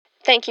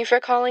Thank you for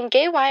calling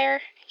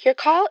Gaywire. Your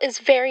call is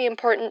very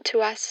important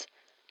to us.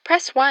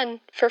 Press 1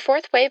 for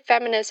fourth wave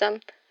feminism.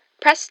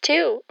 Press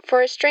 2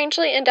 for a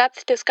strangely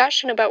in-depth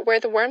discussion about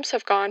where the worms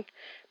have gone.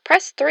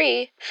 Press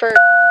 3 for...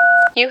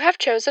 You have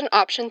chosen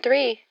option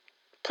 3.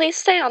 Please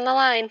stay on the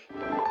line.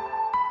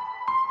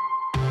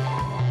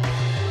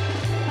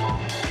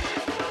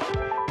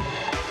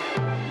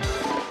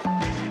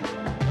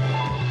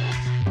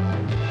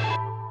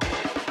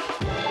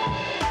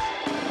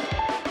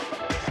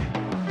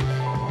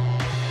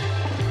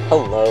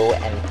 Hello,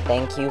 and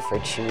thank you for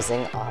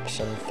choosing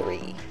option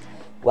 3.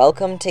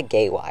 Welcome to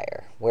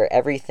Gaywire, where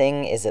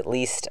everything is at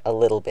least a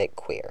little bit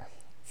queer.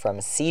 From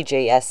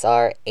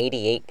CJSR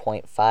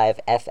 88.5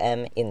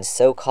 FM in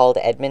so-called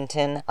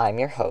Edmonton, I'm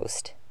your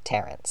host,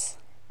 Terrence.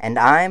 And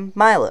I'm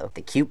Milo,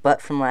 the cute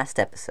butt from last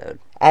episode.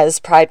 As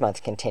Pride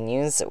Month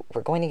continues,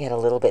 we're going to get a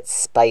little bit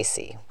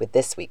spicy with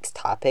this week's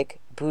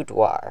topic,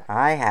 boudoir.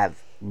 I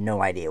have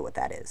no idea what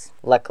that is.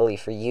 Luckily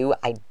for you,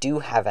 I do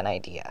have an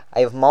idea.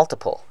 I have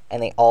multiple,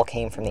 and they all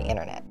came from the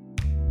internet.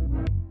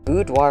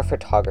 Boudoir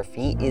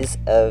photography is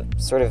a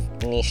sort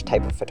of niche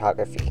type of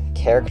photography,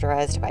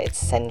 characterized by its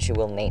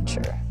sensual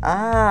nature.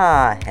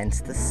 Ah,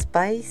 hence the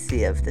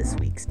spicy of this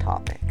week's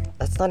topic.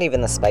 That's not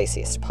even the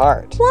spiciest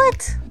part.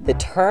 What? The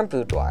term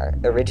boudoir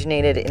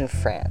originated in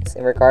France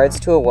in regards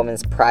to a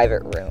woman's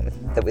private room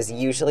that was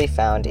usually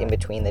found in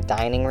between the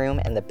dining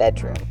room and the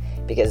bedroom,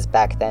 because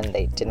back then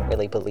they didn't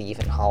really believe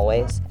in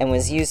hallways, and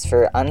was used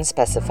for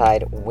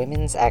unspecified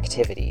women's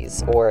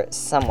activities or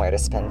somewhere to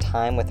spend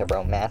time with a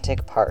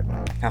romantic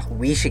partner. Oh,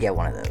 we should get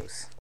one of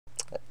those.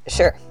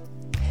 Sure.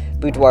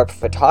 Boudoir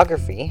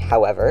photography,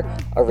 however,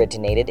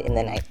 originated in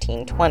the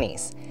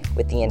 1920s,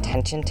 with the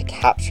intention to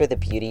capture the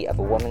beauty of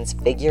a woman's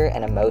figure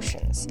and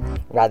emotions,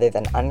 rather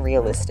than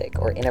unrealistic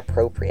or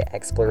inappropriate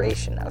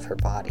exploration of her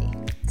body.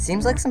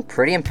 Seems like some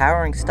pretty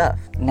empowering stuff.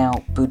 Now,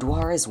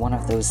 boudoir is one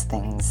of those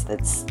things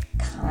that's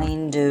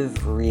kind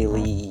of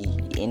really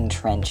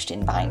entrenched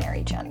in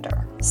binary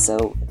gender.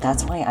 So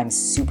that's why I'm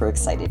super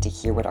excited to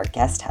hear what our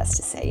guest has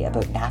to say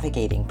about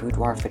navigating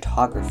boudoir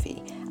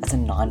photography as a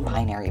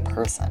non-binary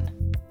person.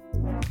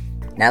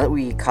 Now that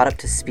we caught up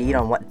to speed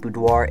on what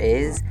boudoir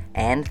is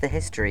and the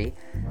history,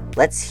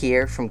 let's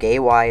hear from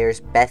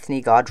Gaywire's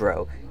Bethany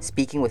Gaudreau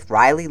speaking with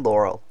Riley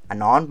Laurel, a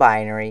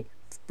non-binary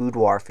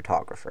boudoir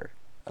photographer.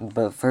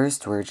 But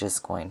first, we're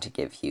just going to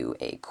give you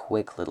a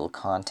quick little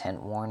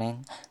content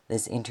warning.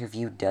 This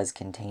interview does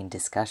contain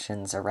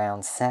discussions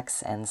around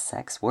sex and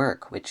sex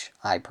work, which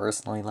I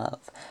personally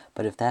love.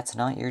 But if that's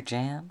not your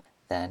jam,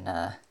 then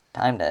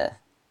time to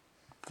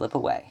flip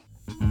away.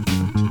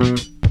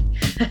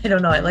 I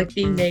don't know, I like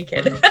being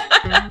naked.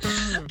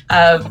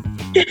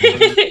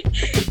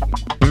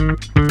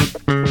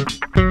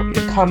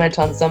 Comment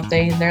on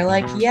something and they're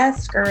like,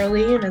 yes,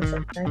 girly, and it's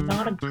like, I'm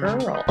not a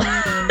girl.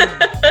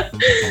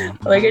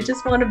 Like, I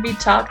just want to be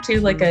talked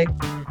to like a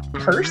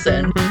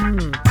person.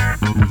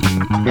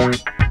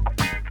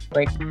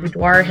 Like,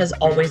 boudoir has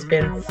always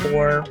been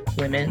for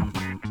women,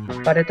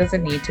 but it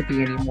doesn't need to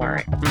be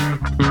anymore.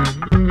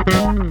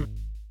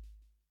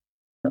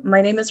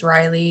 My name is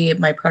Riley.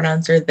 My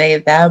pronouns are they,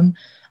 them.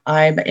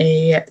 I'm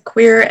a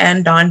queer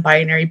and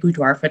non-binary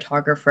boudoir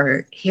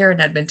photographer here in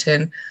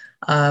Edmonton,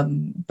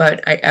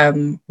 but I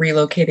am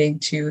relocating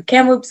to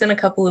Kamloops in a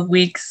couple of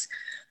weeks.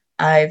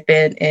 I've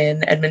been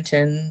in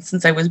Edmonton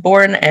since I was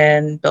born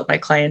and built my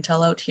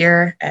clientele out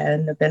here,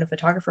 and I've been a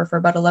photographer for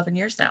about 11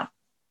 years now.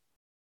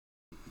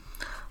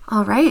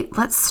 All right,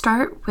 let's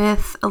start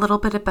with a little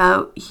bit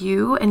about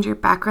you and your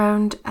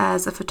background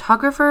as a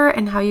photographer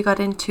and how you got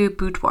into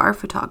boudoir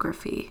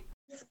photography.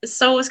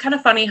 So it was kind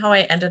of funny how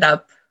I ended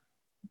up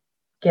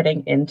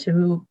getting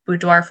into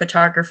boudoir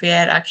photography. I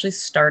had actually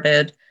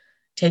started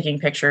taking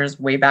pictures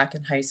way back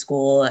in high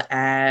school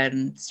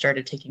and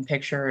started taking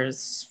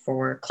pictures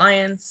for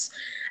clients.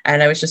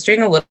 And I was just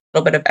doing a little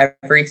bit of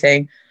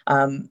everything.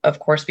 Of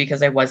course,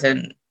 because I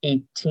wasn't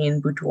 18,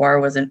 boudoir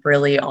wasn't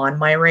really on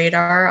my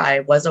radar.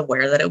 I was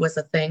aware that it was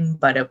a thing,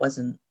 but it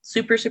wasn't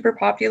super, super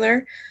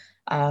popular.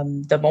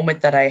 The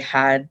moment that I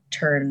had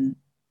turned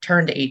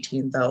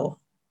 18, though,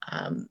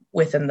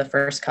 within the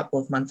first couple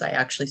of months, I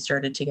actually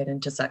started to get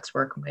into sex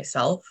work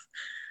myself.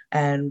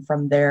 And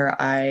from there,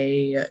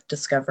 I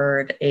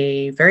discovered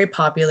a very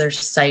popular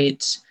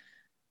site.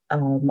 I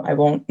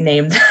won't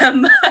name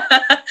them,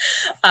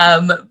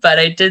 but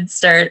I did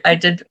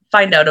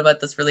find out about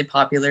this really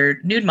popular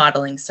nude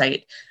modeling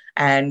site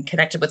and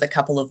connected with a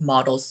couple of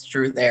models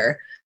through there.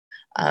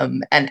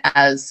 And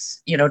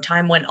as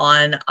time went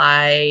on,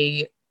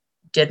 I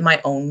did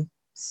my own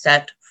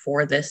set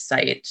for this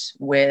site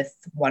with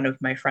one of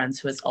my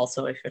friends who is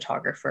also a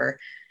photographer,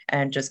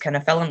 and just kind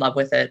of fell in love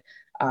with it.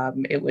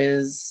 It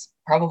was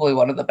probably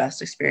one of the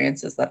best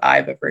experiences that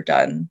I've ever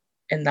done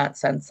in that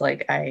sense.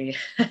 Like, I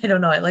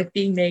don't know, I like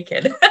being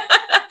naked.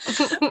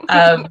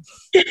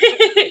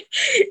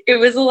 It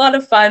was a lot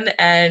of fun,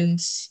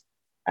 and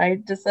I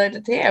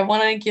decided, hey, I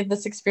want to give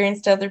this experience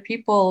to other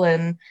people.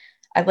 And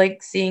I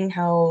like seeing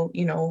how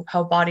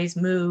bodies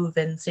move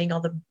and seeing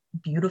all the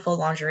beautiful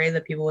lingerie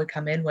that people would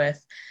come in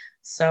with.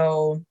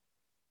 So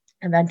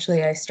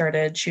eventually I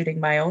started shooting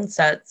my own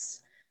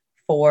sets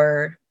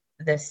for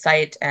this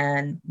site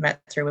and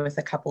met through with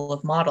a couple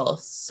of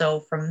models.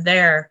 So from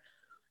there,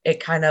 it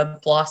kind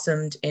of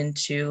blossomed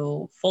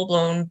into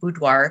full-blown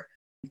boudoir.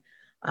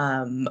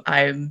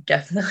 I'm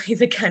definitely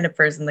the kind of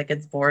person that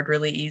gets bored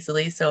really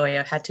easily, so I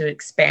had to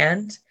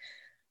expand.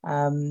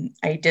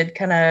 I did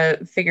kind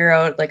of figure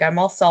out, like, I'm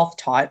all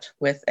self-taught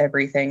with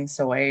everything,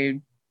 so I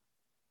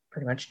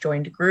pretty much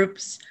joined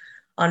groups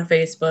on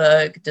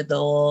Facebook, did the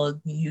whole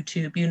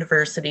YouTube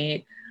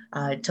University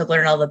to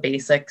learn all the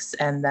basics,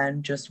 and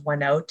then just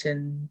went out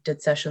and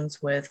did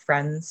sessions with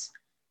friends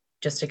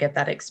just to get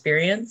that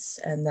experience.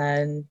 And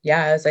then,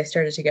 yeah, as I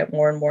started to get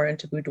more and more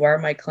into boudoir,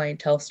 my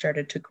clientele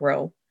started to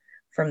grow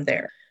from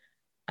there.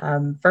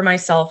 For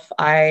myself,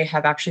 I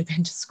have actually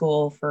been to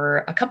school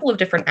for a couple of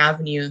different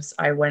avenues.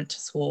 I went to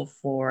school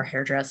for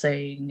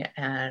hairdressing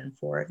and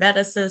for a vet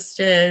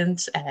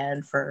assistant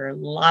and for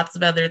lots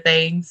of other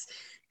things.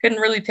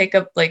 Couldn't really pick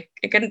up, I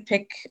couldn't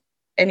pick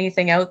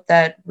anything out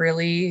that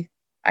really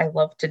I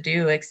love to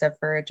do, except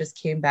for it just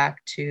came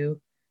back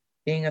to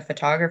being a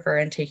photographer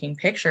and taking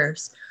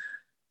pictures.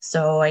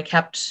 So I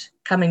kept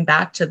coming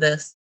back to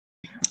this.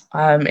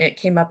 It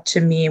came up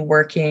to me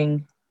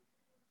working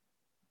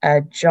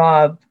a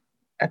job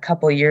a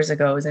couple of years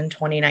ago. It was in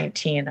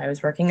 2019. I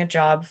was working a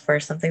job for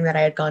something that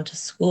I had gone to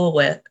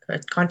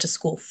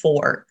school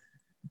for.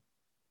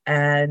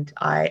 And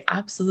I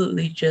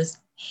absolutely just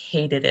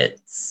hated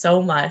it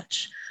so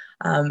much.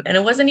 And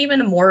it wasn't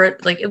even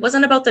it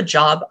wasn't about the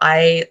job.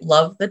 I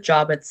loved the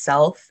job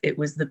itself. It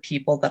was the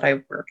people that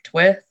I worked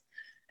with.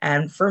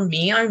 And for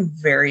me, I'm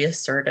very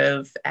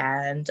assertive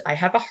and I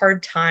have a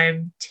hard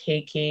time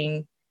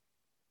taking,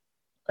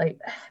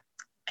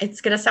 it's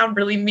going to sound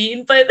really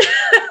mean, but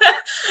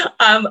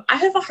I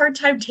have a hard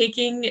time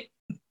taking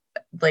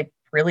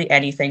really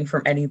anything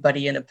from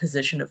anybody in a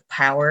position of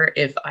power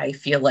if I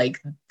feel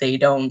like they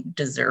don't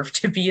deserve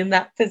to be in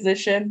that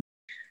position.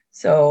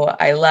 So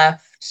I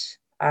left,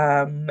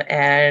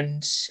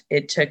 and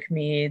it took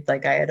me, I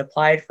had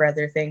applied for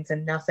other things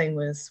and nothing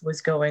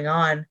was going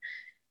on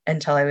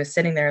until I was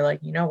sitting there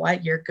you know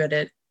what, you're good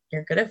at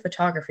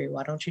photography.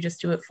 Why don't you just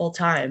do it full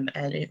time?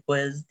 And it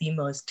was the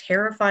most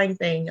terrifying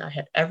thing I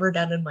had ever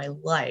done in my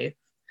life.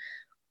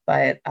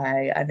 But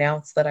I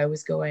announced that I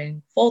was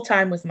going full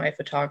time with my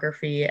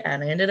photography,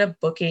 and I ended up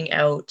booking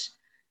out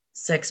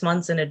 6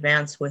 months in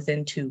advance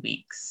within 2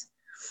 weeks.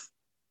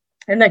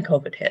 And then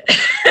COVID hit.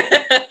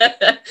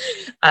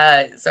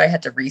 So I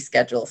had to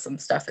reschedule some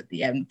stuff at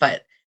the end,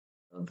 but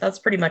that's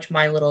pretty much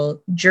my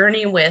little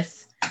journey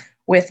with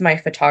my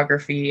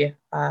photography.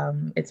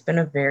 It's been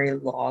a very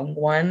long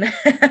one.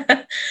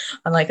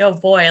 I'm like, oh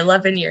boy,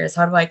 11 years.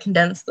 How do I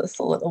condense this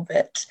a little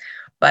bit?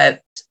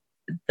 But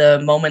the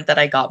moment that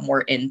I got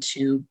more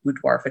into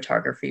boudoir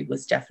photography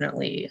was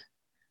definitely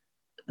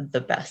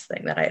the best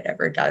thing that I had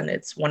ever done.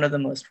 It's one of the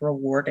most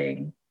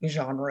rewarding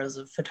genres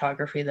of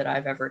photography that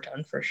I've ever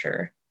done, for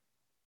sure.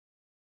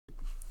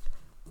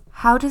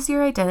 How does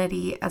your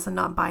identity as a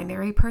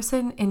non-binary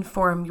person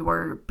inform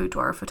your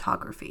boudoir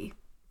photography?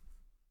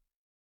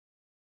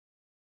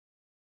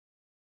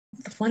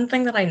 The one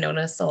thing that I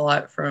noticed a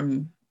lot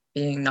from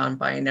being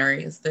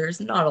non-binary is there's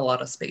not a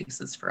lot of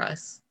spaces for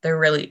us. There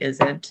really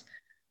isn't.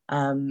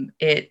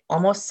 It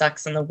almost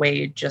sucks in the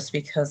way just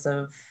because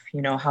of,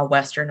 how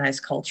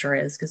westernized culture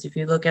is. Because if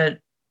you look at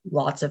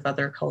lots of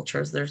other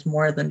cultures, there's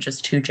more than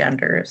just two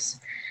genders.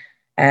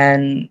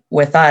 And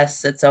with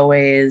us, it's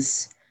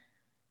always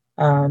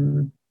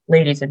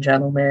ladies and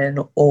gentlemen,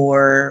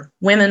 or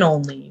women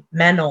only,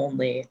 men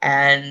only.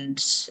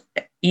 And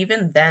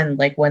even then,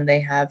 when they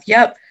have,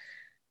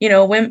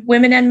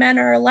 women and men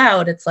are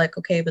allowed, it's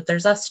okay, but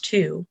there's us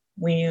too.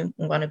 We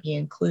want to be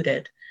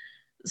included.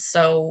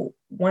 So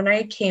when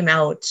I came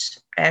out,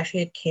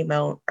 it came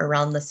out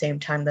around the same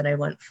time that I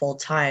went full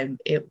time.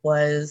 It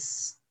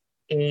was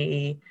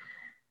a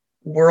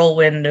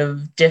whirlwind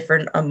of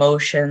different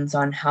emotions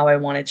on how I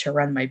wanted to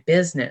run my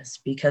business,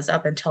 because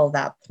up until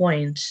that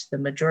point, the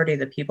majority of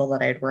the people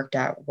that I had worked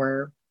at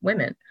were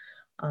women.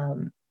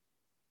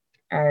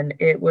 And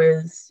it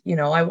was,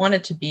 I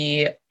wanted to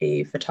be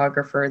a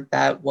photographer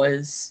that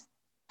was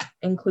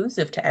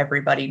inclusive to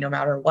everybody, no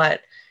matter what.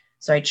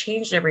 So I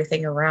changed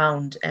everything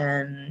around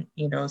and,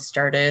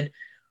 started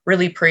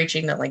really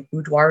preaching that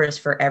boudoir is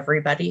for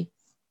everybody.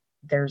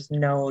 There's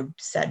no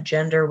set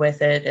gender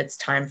with it. It's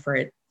time for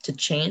it to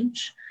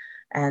change.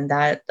 And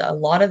that a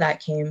lot of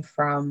that came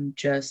from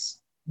just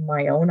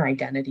my own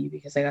identity,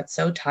 because I got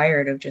so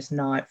tired of just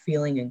not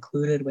feeling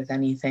included with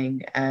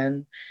anything.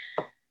 And,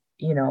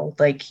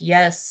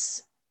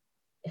 yes,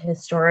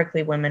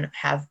 historically women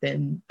have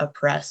been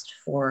oppressed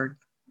for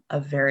a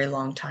very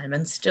long time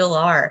and still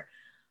are.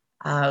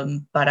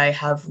 But I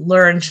have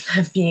learned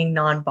that being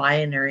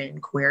non-binary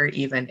and queer,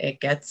 even, it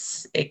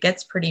gets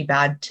pretty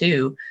bad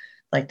too.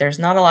 There's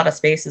not a lot of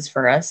spaces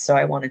for us. So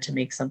I wanted to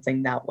make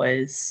something that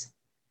was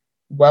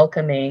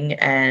welcoming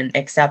and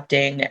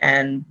accepting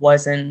and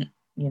wasn't,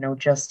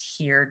 just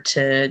here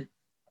to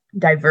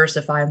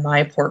diversify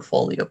my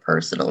portfolio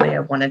personally. I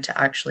wanted to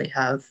actually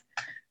have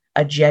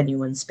a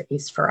genuine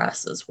space for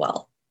us as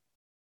well.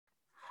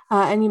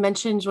 And you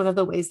mentioned one of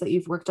the ways that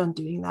you've worked on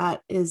doing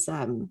that is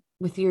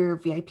with your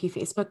VIP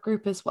Facebook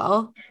group as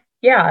well.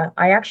 Yeah,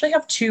 I actually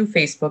have 2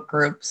 Facebook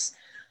groups.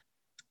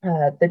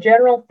 The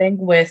general thing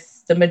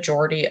with the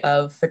majority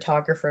of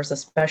photographers,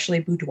 especially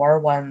boudoir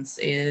ones,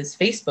 is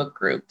Facebook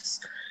groups.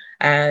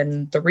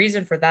 And the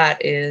reason for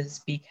that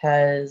is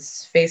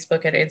because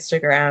Facebook and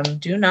Instagram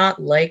do not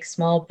like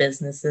small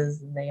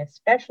businesses, and they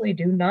especially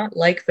do not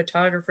like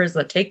photographers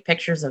that take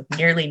pictures of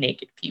nearly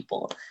naked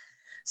people.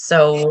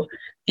 So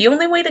the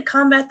only way to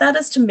combat that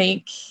is to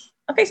make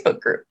a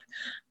Facebook group.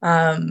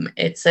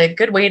 It's a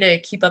good way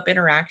to keep up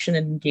interaction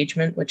and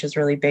engagement, which is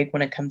really big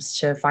when it comes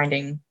to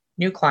finding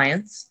new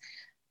clients.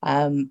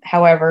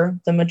 However,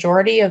 the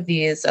majority of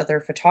these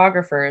other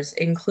photographers,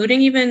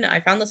 including even,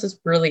 I found this is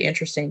really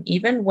interesting,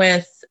 even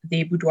with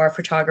the boudoir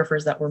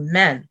photographers that were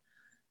men,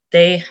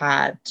 they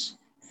had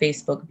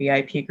Facebook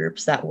VIP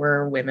groups that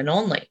were women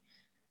only.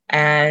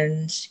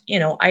 And,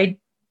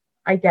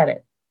 I get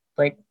it.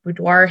 Like,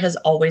 boudoir has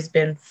always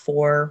been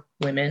for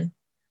women,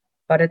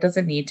 but it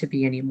doesn't need to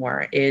be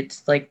anymore.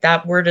 It's like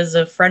that word is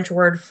a French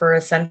word for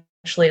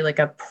essentially like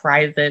a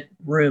private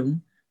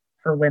room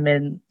for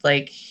women,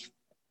 like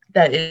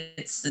that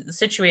it's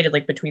situated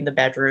like between the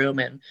bedroom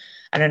and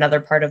another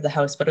part of the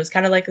house, but it was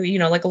kind of like,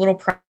 like a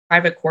little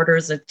private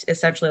quarters,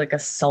 essentially like a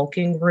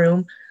sulking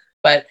room.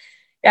 But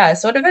yeah,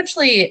 so it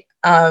eventually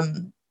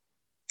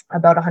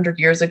about 100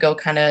 years ago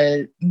kind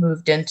of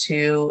moved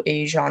into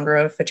a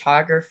genre of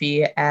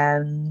photography,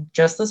 and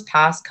just this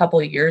past couple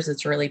of years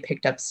it's really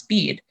picked up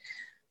speed.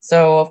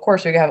 So of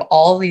course we have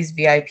all these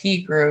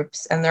VIP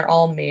groups, and they're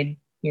all made,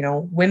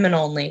 women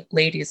only,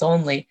 ladies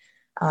only.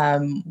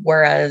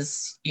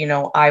 Whereas,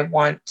 I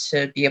want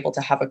to be able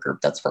to have a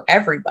group that's for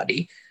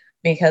everybody,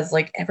 because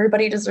like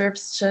everybody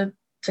deserves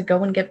to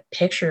go and get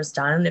pictures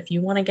done. If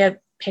you want to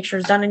get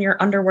pictures done in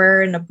your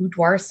underwear in a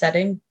boudoir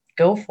setting,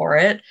 go for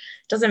it. It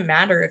doesn't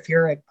matter if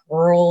you're a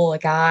girl, a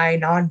guy,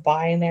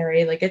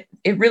 non-binary, like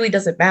it really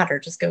doesn't matter.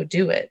 Just go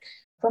do it.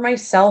 For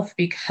myself,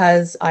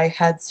 because I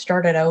had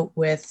started out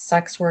with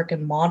sex work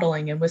and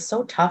modeling, it was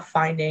so tough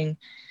finding,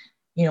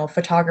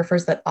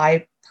 photographers that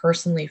I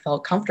personally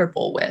felt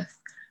comfortable with,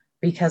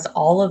 because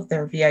all of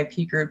their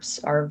VIP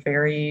groups are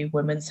very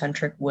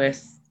women-centric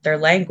with their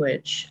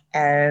language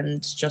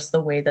and just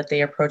the way that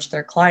they approach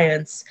their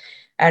clients.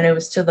 And it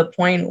was to the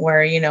point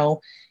where,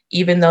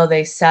 even though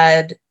they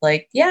said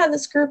like, yeah,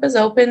 this group is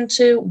open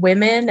to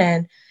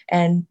women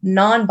and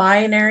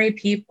non-binary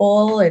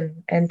people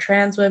and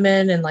trans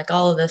women and like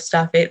all of this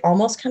stuff, it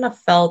almost kind of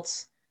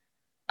felt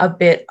a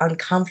bit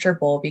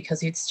uncomfortable,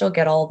 because you'd still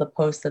get all the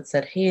posts that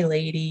said, hey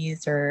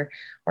ladies, or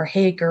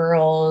hey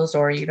girls,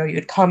 or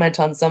you'd comment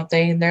on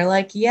something and they're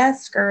like,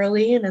 yes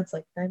girly, and it's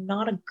like, I'm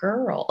not a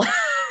girl.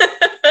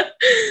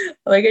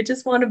 Like, I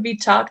just want to be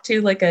talked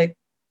to like a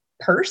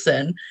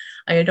person.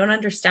 I don't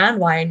understand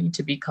why I need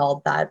to be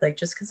called that. Like,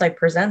 just because I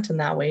present in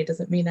that way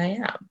doesn't mean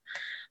I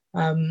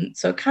am.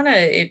 So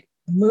it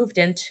moved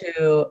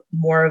into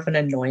more of an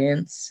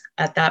annoyance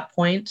at that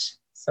point.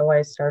 So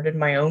I started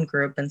my own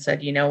group and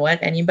said, you know what,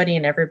 anybody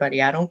and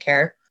everybody, I don't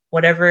care.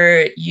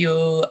 Whatever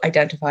you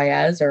identify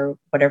as or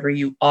whatever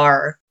you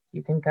are,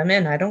 you can come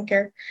in. I don't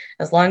care.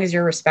 As long as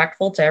you're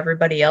respectful to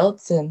everybody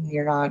else and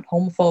you're not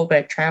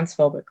homophobic,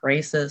 transphobic,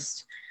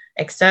 racist,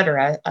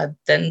 etc.,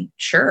 then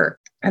sure.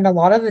 And a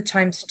lot of the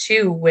times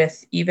too,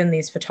 with even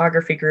these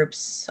photography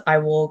groups, I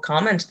will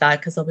comment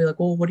that, because they'll be like,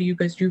 well, what do you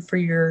guys do for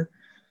your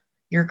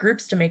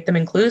groups to make them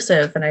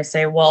inclusive? And I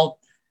say, well,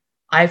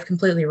 I've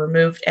completely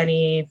removed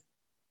any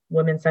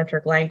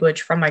women-centric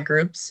language from my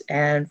groups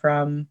and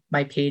from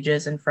my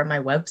pages and from my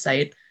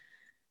website.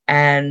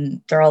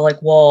 And they're all like,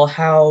 well,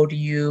 how do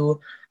you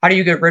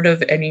get rid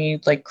of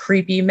any like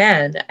creepy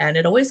men? And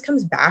it always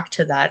comes back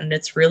to that. And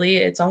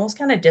it's almost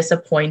kind of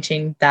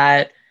disappointing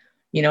that,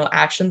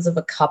 actions of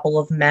a couple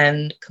of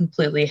men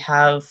completely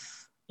have,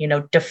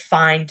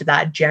 defined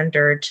that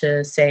gender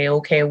to say,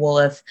 okay, well,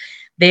 if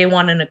they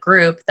want in a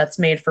group that's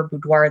made for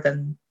boudoir,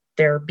 then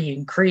they're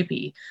being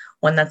creepy,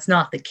 when that's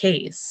not the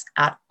case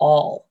at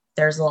all.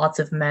 There's lots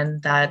of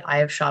men that I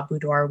have shot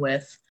boudoir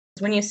with.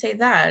 When you say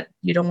that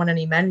you don't want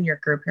any men in your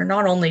group, you're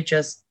not only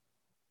just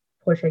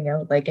pushing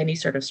out like any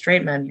sort of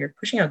straight men, you're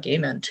pushing out gay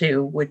men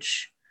too,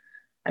 which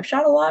I've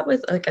shot a lot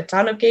with, like a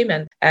ton of gay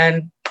men.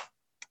 And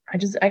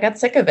I got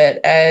sick of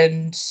it.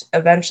 And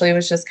eventually it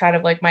was just kind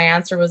of like my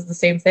answer was the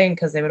same thing,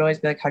 because they would always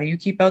be like, how do you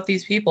keep out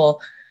these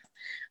people?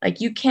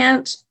 Like, you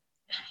can't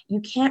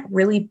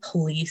really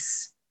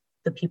police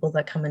the people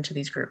that come into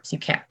these groups. You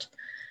can't.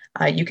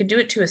 You can do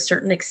it to a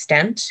certain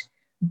extent,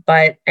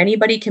 but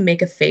anybody can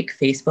make a fake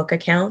Facebook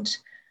account.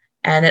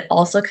 And it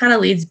also kind of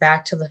leads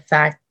back to the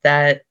fact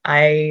that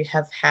I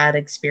have had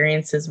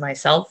experiences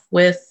myself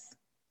with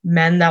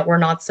men that were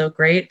not so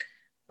great,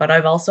 but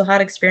I've also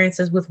had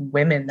experiences with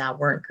women that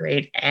weren't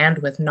great, and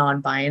with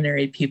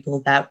non-binary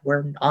people that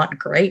were not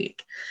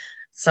great.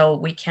 So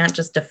we can't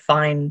just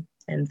define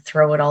and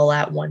throw it all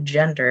at one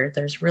gender.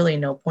 There's really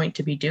no point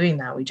to be doing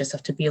that. We just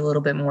have to be a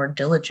little bit more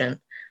diligent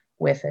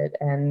with it.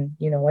 And,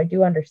 I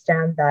do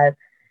understand that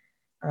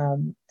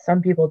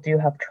some people do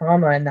have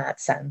trauma in that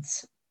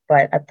sense.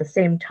 But at the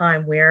same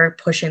time, we're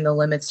pushing the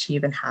limits to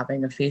even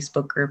having a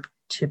Facebook group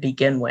to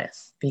begin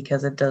with,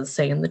 because it does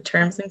say in the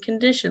terms and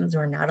conditions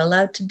we're not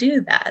allowed to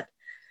do that.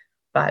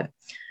 But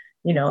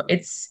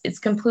it's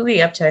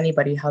completely up to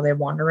anybody how they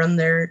want to run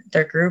their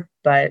group.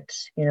 But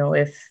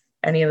if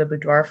any of the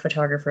boudoir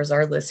photographers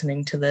are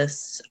listening to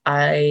this,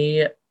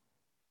 I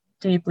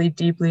deeply,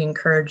 deeply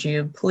encourage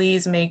you,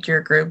 please make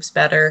your groups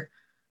better.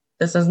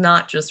 This is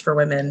not just for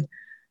women.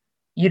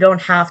 You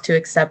don't have to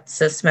accept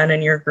cis men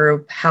in your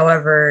group.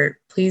 However,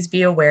 please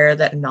be aware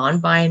that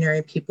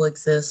non-binary people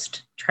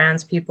exist,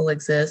 trans people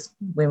exist.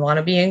 We want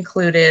to be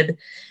included.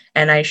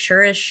 And I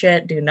sure as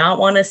shit do not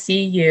want to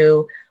see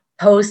you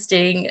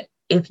posting,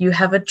 if you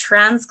have a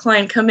trans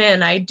client come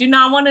in, I do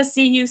not want to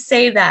see you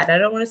say that. I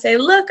don't want to say,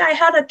 look, I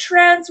had a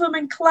trans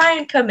woman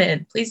client come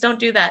in. Please don't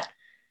do that.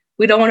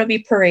 We don't want to be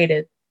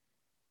paraded.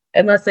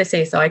 Unless they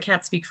say so. I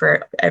can't speak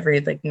for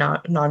every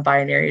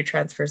non-binary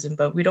trans person,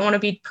 but we don't want to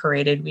be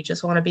paraded. We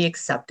just want to be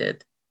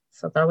accepted.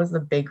 So that was the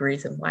big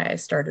reason why I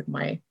started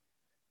my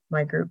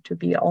group, to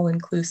be all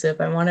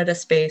inclusive. I wanted a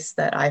space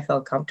that I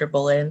felt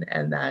comfortable in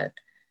and that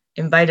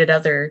invited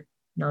other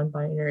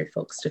non-binary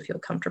folks to feel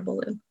comfortable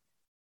in.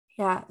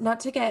 Yeah, not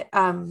to get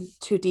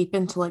too deep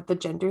into like the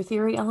gender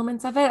theory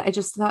elements of it. I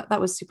just thought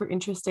that was super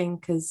interesting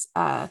because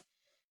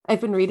I've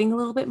been reading a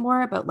little bit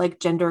more about like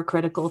gender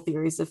critical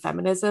theories of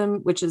feminism,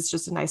 which is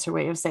just a nicer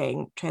way of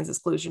saying trans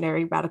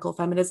exclusionary radical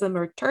feminism,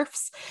 or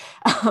TERFs,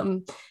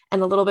 and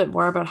a little bit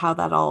more about how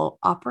that all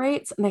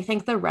operates. And I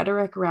think the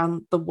rhetoric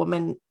around the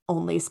woman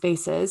only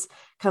spaces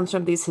comes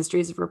from these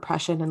histories of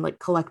repression and like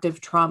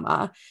collective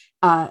trauma.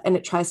 And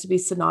it tries to be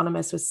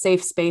synonymous with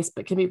safe space,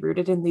 but can be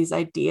rooted in these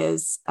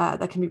ideas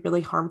that can be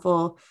really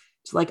harmful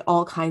to like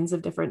all kinds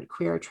of different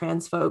queer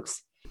trans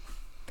folks.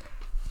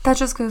 That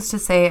just goes to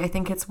say, I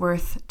think it's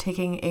worth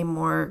taking a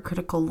more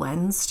critical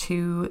lens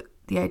to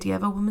the idea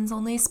of a women's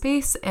only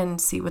space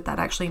and see what that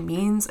actually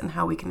means and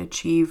how we can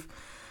achieve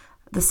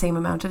the same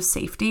amount of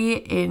safety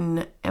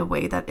in a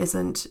way that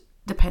isn't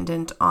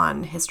dependent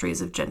on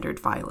histories of gendered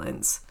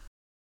violence.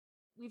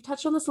 We've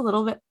touched on this a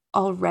little bit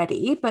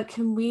already, but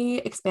can we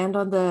expand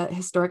on the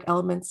historic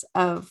elements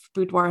of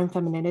boudoir and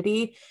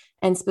femininity,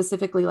 and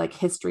specifically like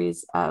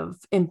histories of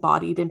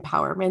embodied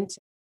empowerment?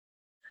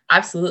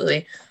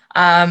 Absolutely.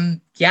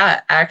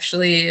 Yeah,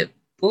 actually,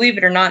 believe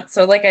it or not.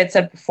 So like I had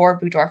said before,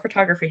 boudoir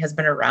photography has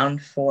been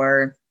around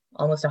for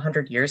almost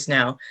 100 years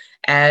now.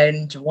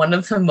 And one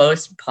of the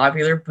most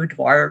popular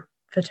boudoir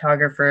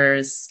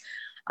photographers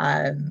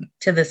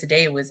to this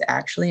day was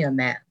actually a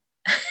man.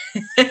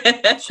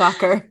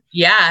 Shocker.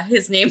 Yeah,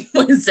 his name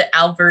was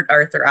Albert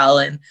Arthur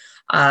Allen.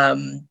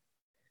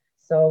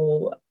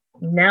 So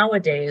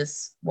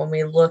nowadays, when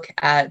we look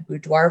at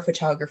boudoir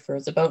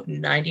photographers, about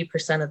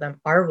 90% of them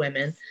are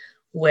women,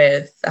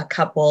 with a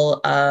couple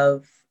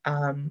of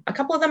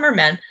them are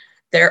men.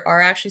 There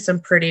are actually some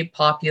pretty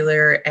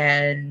popular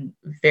and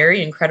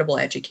very incredible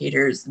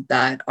educators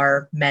that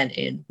are men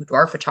in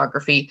boudoir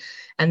photography.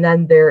 And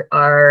then there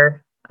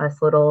are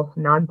us little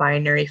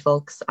non-binary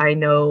folks. I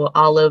know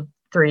all of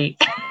three.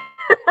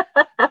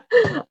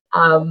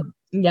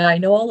 Yeah, I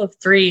know all of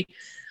three.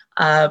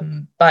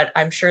 But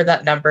I'm sure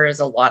that number is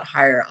a lot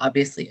higher.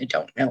 Obviously, I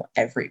don't know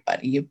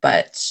everybody,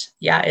 but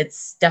yeah,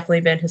 it's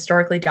definitely been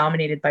historically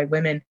dominated by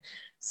women.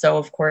 So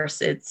of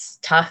course it's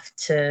tough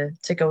to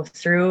go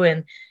through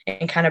and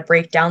kind of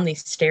break down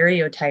these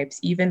stereotypes,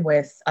 even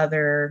with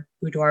other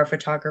boudoir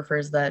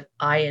photographers that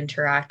I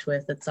interact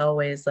with. It's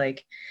always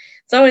like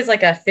a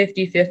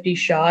 50-50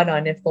 shot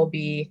on if they'll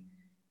be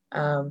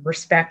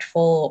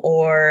respectful,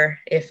 or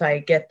if I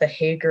get the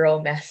 "hey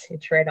girl"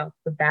 message right off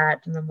the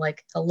bat and I'm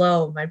like,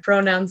 hello, my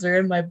pronouns are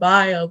in my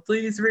bio,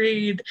 please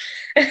read.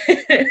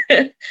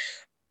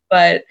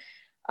 But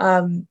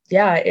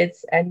yeah,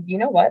 and you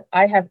know what,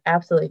 I have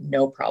absolutely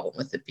no problem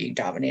with it being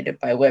dominated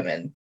by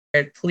women.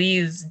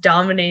 Please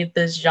dominate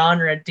this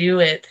genre, do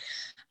it.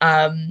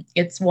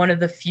 It's one of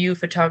the few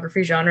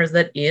photography genres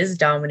that is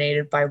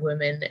dominated by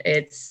women.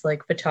 It's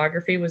like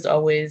photography was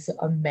always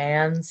a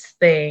man's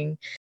thing.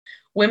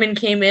 Women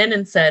came in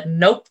and said,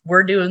 nope,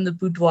 we're doing the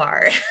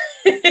boudoir.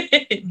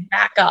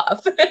 Back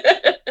off.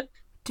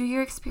 Do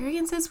your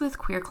experiences with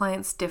queer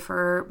clients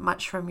differ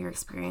much from your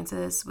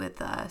experiences with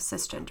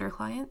cisgender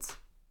clients?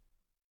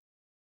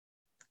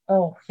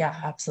 Oh, yeah,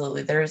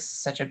 absolutely. There's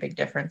such a big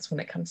difference when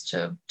it comes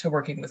to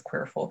working with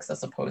queer folks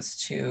as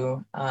opposed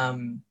to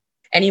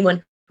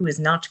anyone who is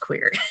not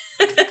queer.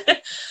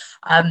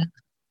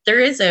 There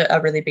is a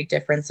really big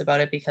difference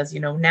about it because,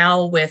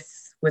 now with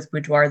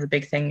boudoir, the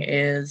big thing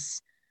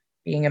is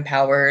being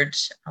empowered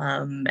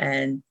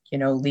and,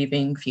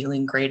 leaving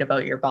feeling great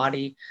about your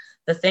body.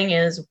 The thing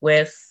is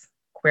with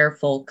queer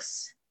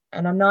folks,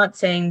 and I'm not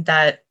saying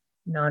that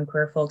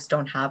non-queer folks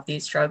don't have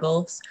these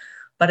struggles,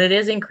 but it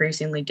is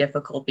increasingly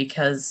difficult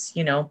because,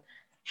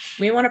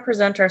 we want to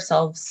present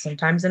ourselves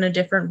sometimes in a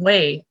different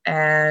way.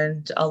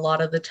 And a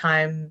lot of the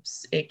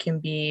times it can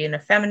be in a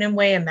feminine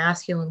way, a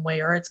masculine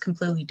way, or it's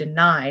completely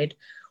denied.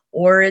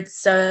 or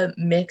it's a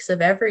mix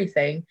of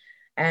everything.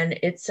 And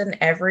it's an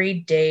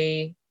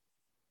everyday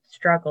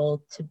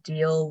struggle to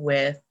deal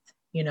with,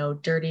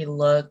 dirty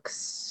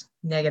looks,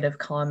 negative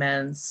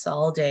comments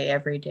all day,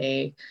 every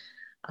day.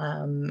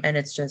 And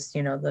it's just,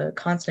 the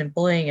constant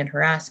bullying and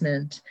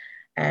harassment.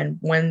 And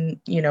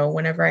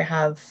whenever I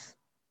have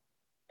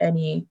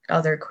any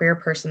other queer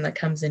person that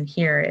comes in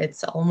here,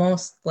 it's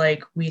almost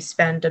like we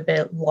spend a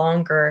bit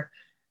longer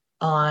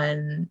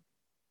on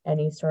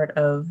any sort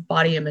of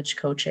body image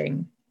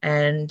coaching.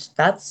 And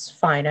that's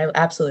fine. I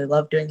absolutely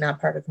love doing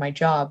that part of my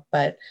job,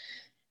 but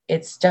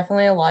it's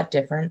definitely a lot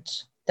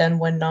different than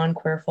when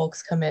non-queer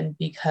folks come in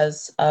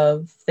because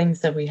of things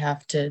that we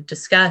have to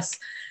discuss.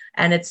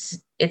 And it's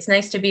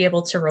nice to be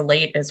able to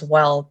relate as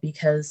well,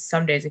 because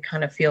some days I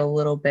kind of feel a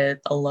little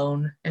bit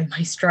alone in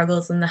my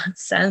struggles in that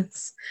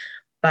sense.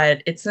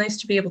 But it's nice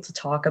to be able to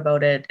talk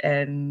about it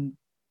and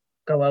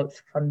go out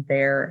from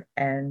there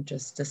and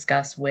just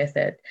discuss with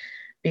it.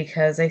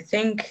 Because I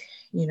think,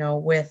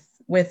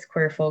 with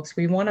queer folks,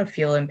 we want to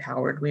feel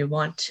empowered. We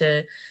want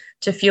to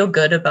feel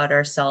good about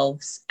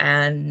ourselves.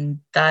 And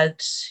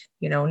that,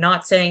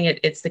 not saying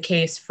it's the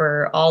case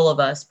for all of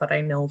us, but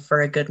I know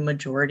for a good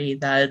majority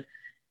that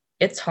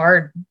it's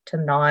hard to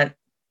not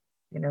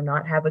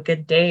have a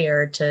good day,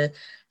 or to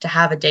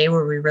have a day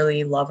where we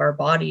really love our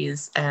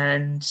bodies.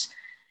 And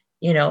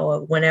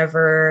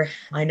whenever,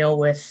 I know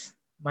with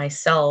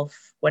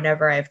myself,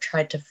 whenever I've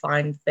tried to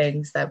find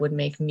things that would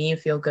make me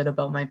feel good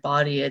about my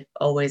body, it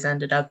always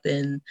ended up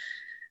in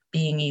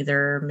being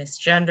either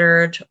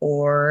misgendered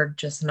or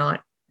just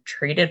not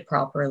treated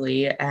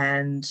properly.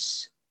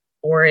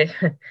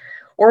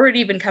 Or it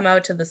even come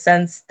out to the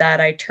sense that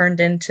I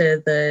turned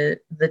into the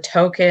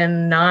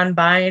token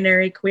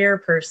non-binary queer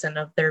person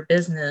of their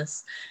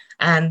business.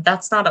 And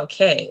that's not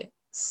okay.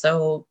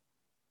 So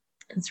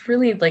it's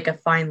really like a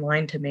fine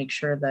line to make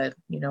sure that,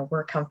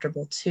 we're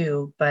comfortable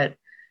too. But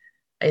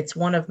it's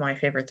one of my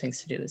favorite things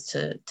to do, is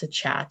to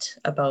chat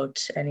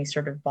about any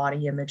sort of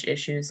body image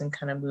issues and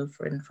kind of move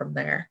in from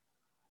there.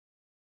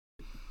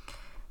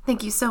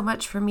 Thank you so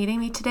much for meeting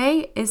me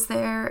today. Is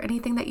there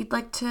anything that you'd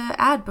like to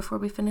add before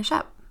we finish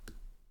up?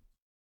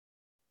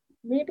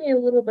 Maybe a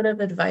little bit of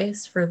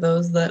advice for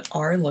those that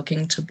are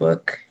looking to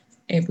book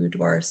a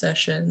boudoir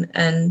session,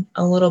 and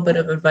a little bit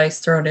of advice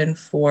thrown in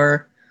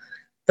for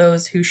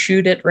those who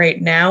shoot it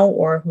right now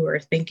or who are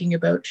thinking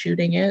about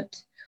shooting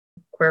it,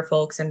 queer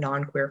folks and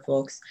non-queer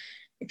folks.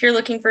 If you're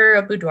looking for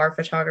a boudoir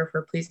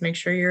photographer, please make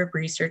sure you're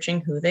researching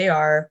who they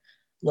are,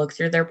 look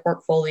through their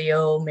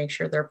portfolio, make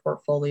sure their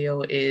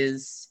portfolio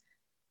is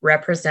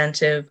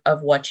representative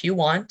of what you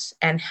want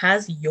and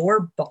has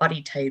your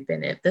body type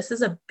in it. This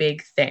is a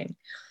big thing.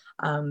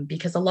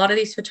 Because a lot of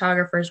these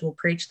photographers will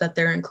preach that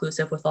they're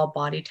inclusive with all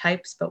body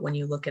types, but when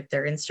you look at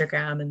their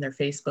Instagram and their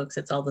Facebooks,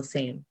 it's all the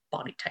same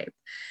body type.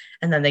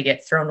 And then they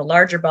get thrown a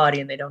larger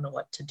body and they don't know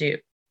what to do.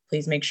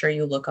 Please make sure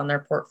you look on their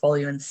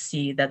portfolio and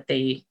see that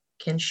they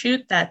can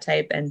shoot that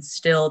type and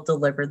still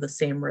deliver the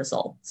same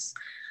results.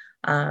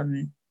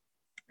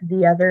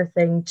 The other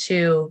thing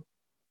too,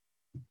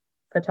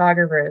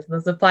 photographers,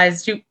 this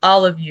applies to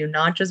all of you,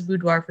 not just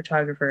boudoir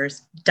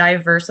photographers,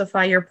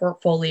 diversify your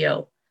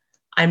portfolio.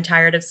 I'm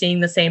tired of seeing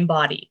the same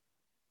body.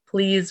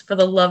 Please, for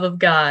the love of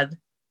God,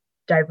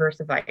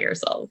 diversify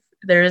yourself.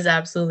 There is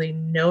absolutely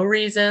no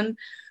reason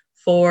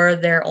for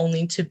there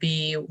only to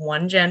be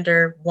one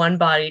gender, one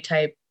body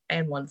type,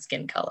 and one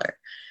skin color.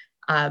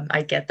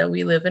 I get that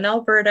we live in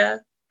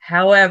Alberta.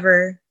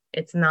 However,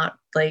 it's not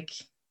like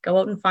go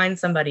out and find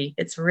somebody.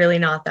 It's really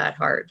not that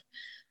hard.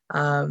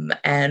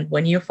 And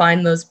when you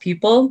find those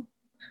people,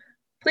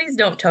 please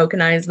don't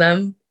tokenize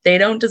them. They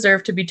don't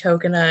deserve to be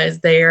tokenized.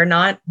 They are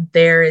not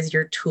there as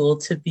your tool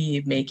to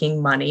be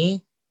making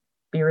money.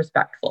 Be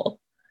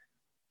respectful.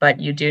 But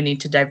you do need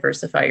to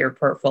diversify your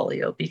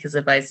portfolio, because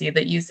if I see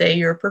that you say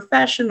you're a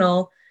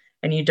professional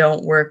and you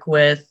don't work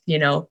with, you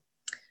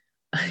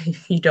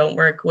don't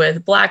work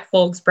with Black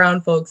folks, brown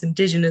folks,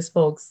 Indigenous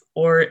folks,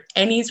 or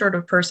any sort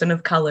of person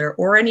of color,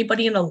 or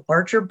anybody in a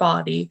larger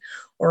body,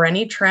 or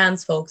any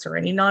trans folks, or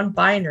any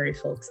non-binary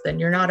folks, then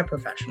you're not a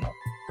professional.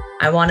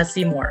 I want to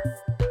see more.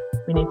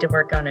 We need to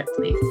work on it,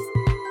 please.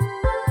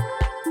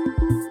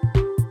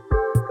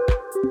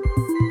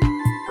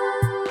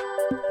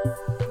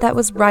 That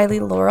was Riley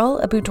Laurel,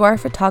 a boudoir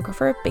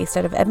photographer based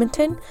out of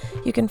Edmonton.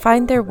 You can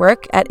find their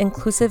work at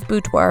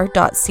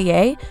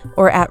inclusiveboudoir.ca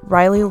or at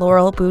Riley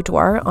Laurel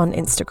Boudoir on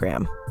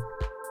Instagram.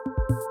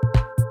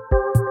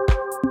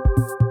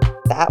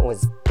 That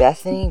was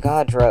Bethany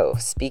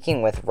Gaudreau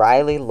speaking with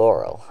Riley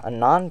Laurel, a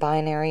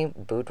non-binary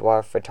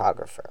boudoir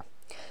photographer.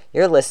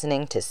 You're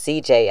listening to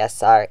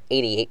CJSR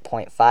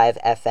 88.5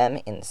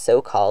 FM in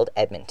so-called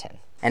Edmonton.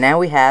 And now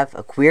we have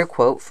a queer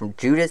quote from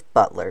Judith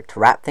Butler to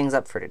wrap things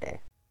up for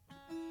today.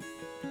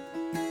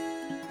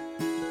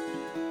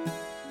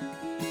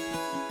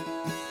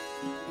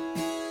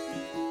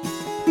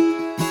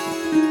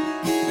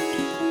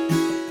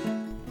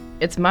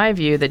 It's my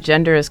view that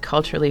gender is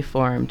culturally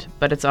formed,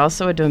 but it's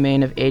also a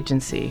domain of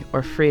agency,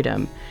 or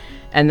freedom,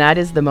 and that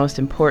is the most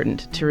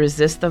important, to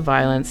resist the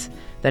violence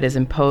that is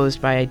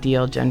imposed by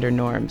ideal gender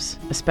norms,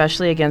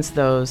 especially against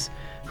those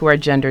who are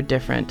gender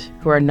different,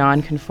 who are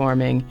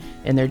non-conforming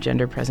in their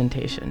gender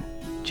presentation.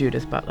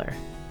 Judith Butler.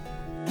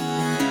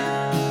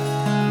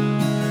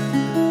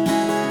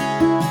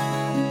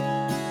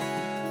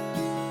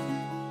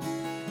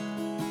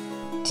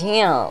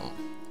 Damn,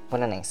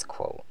 what a nice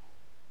quote.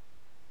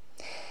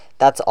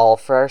 That's all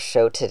for our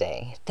show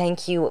today.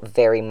 Thank you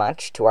very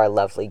much to our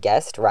lovely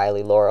guest,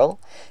 Riley Laurel.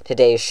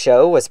 Today's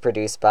show was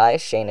produced by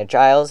Shayna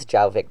Giles,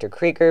 Joe Victor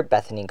Krieger,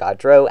 Bethany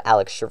Gaudreau,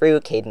 Alex Charoux,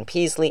 Caden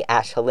Peasley,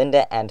 Ash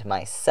Halinda, and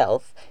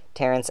myself,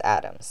 Terrence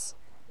Adams.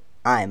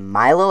 I'm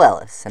Milo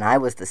Ellis, and I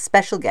was the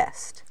special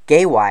guest.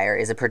 Gaywire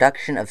is a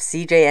production of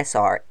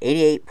CJSR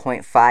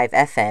 88.5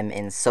 FM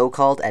in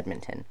so-called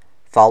Edmonton.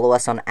 Follow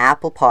us on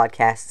Apple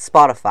Podcasts,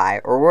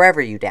 Spotify, or wherever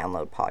you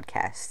download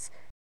podcasts.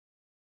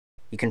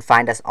 You can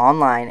find us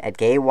online at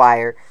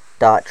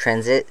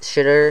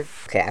gaywire.transitioner.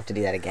 Okay, I have to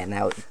do that again.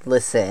 Now,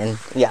 listen.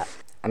 Yeah,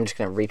 I'm just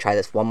going to retry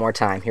this one more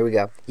time. Here we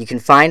go. You can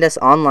find us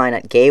online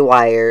at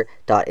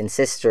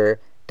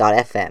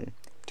gaywire.insister.fm.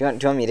 Do you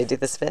want me to do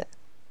this bit?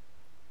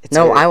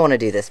 I want to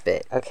do this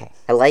bit. Okay.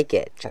 I like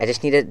it. I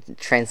just need a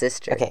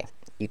transistor. Okay.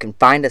 You can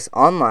find us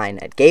online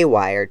at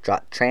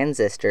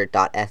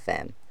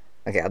gaywire.transistor.fm.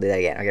 Okay, I'll do that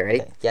again. Okay, ready?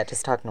 Okay. Yeah,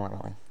 just talk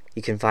normally.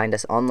 You can find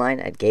us online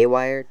at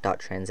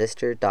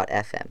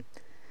gaywire.transistor.fm.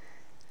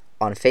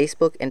 On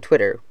Facebook and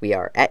Twitter, we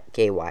are at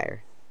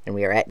Gaywire, and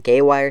we are at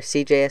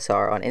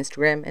GaywireCJSR on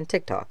Instagram and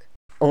TikTok.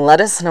 Let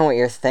us know what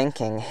you're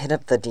thinking. Hit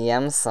up the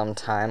DMs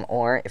sometime,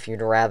 or if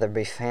you'd rather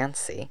be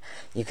fancy,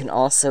 you can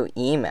also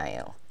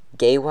email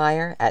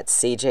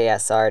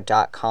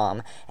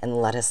gaywire@cjsr.com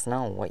and let us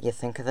know what you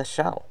think of the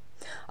show.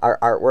 Our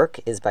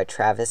artwork is by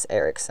Travis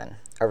Erickson.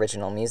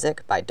 Original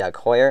music by Doug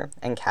Hoyer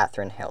and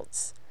Catherine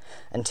Hiltz.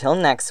 Until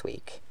next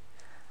week,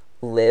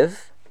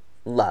 live,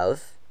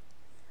 love,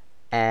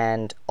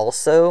 and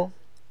also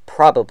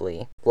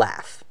probably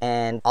laugh.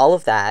 And all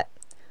of that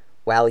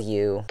while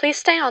you... Please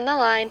stay on the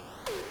line.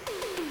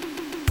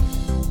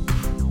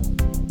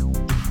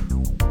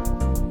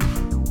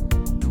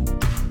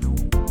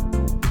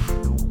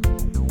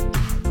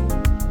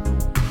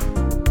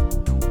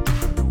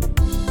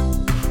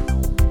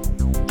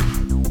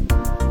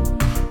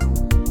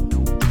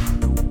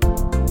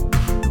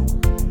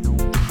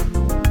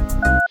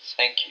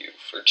 Thank you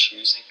for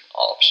choosing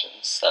option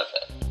 7.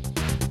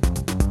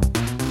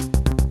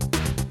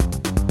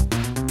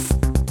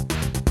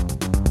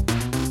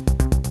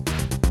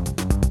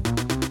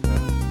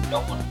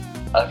 No one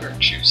ever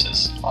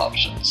chooses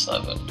option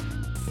 7.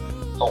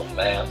 Oh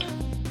man,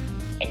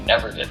 I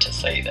never get to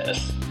say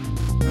this.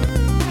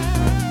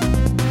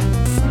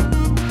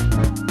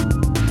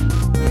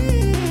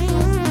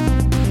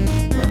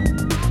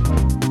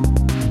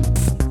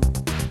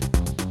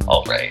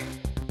 Alright,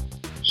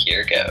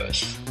 here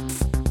goes.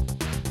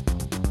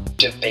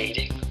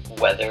 Debating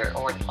whether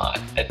or not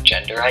a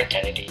gender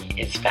identity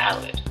is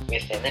valid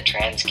within the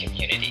trans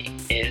community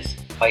is,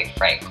 quite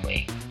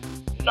frankly,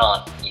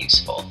 not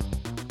useful.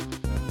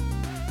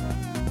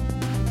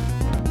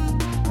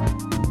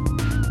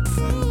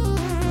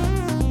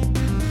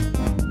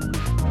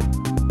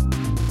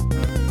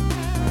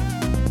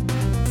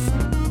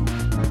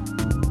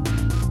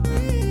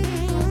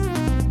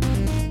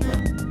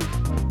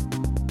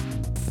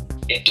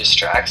 It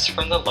distracts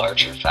from the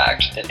larger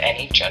fact that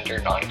any gender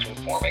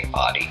non-conforming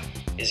body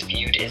is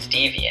viewed as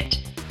deviant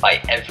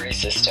by every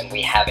system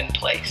we have in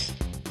place,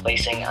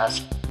 placing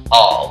us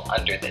all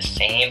under the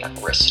same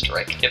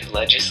restrictive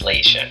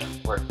legislation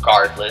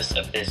regardless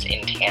of this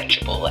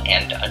intangible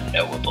and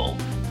unknowable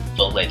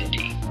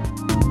validity.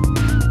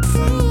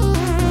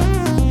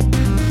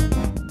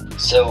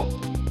 So,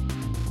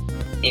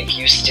 if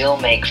you still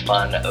make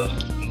fun of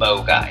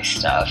mo-guy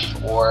stuff,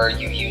 or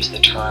you use the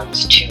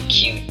terms too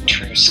cute,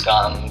 true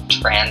scum,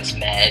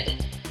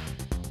 transmed,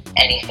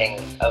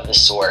 anything of the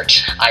sort,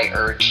 I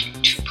urge you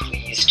to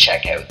please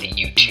check out the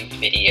YouTube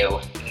video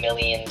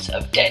Millions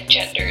of Dead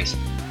Genders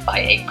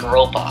by a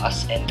girl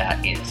boss, and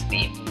that is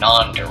the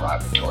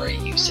non-derogatory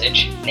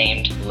usage,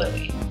 named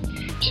Lily,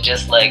 to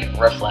just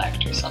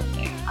reflect or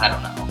something. I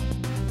don't know.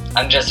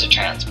 I'm just a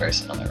trans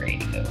person on the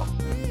radio.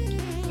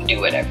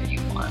 Do whatever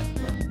you want.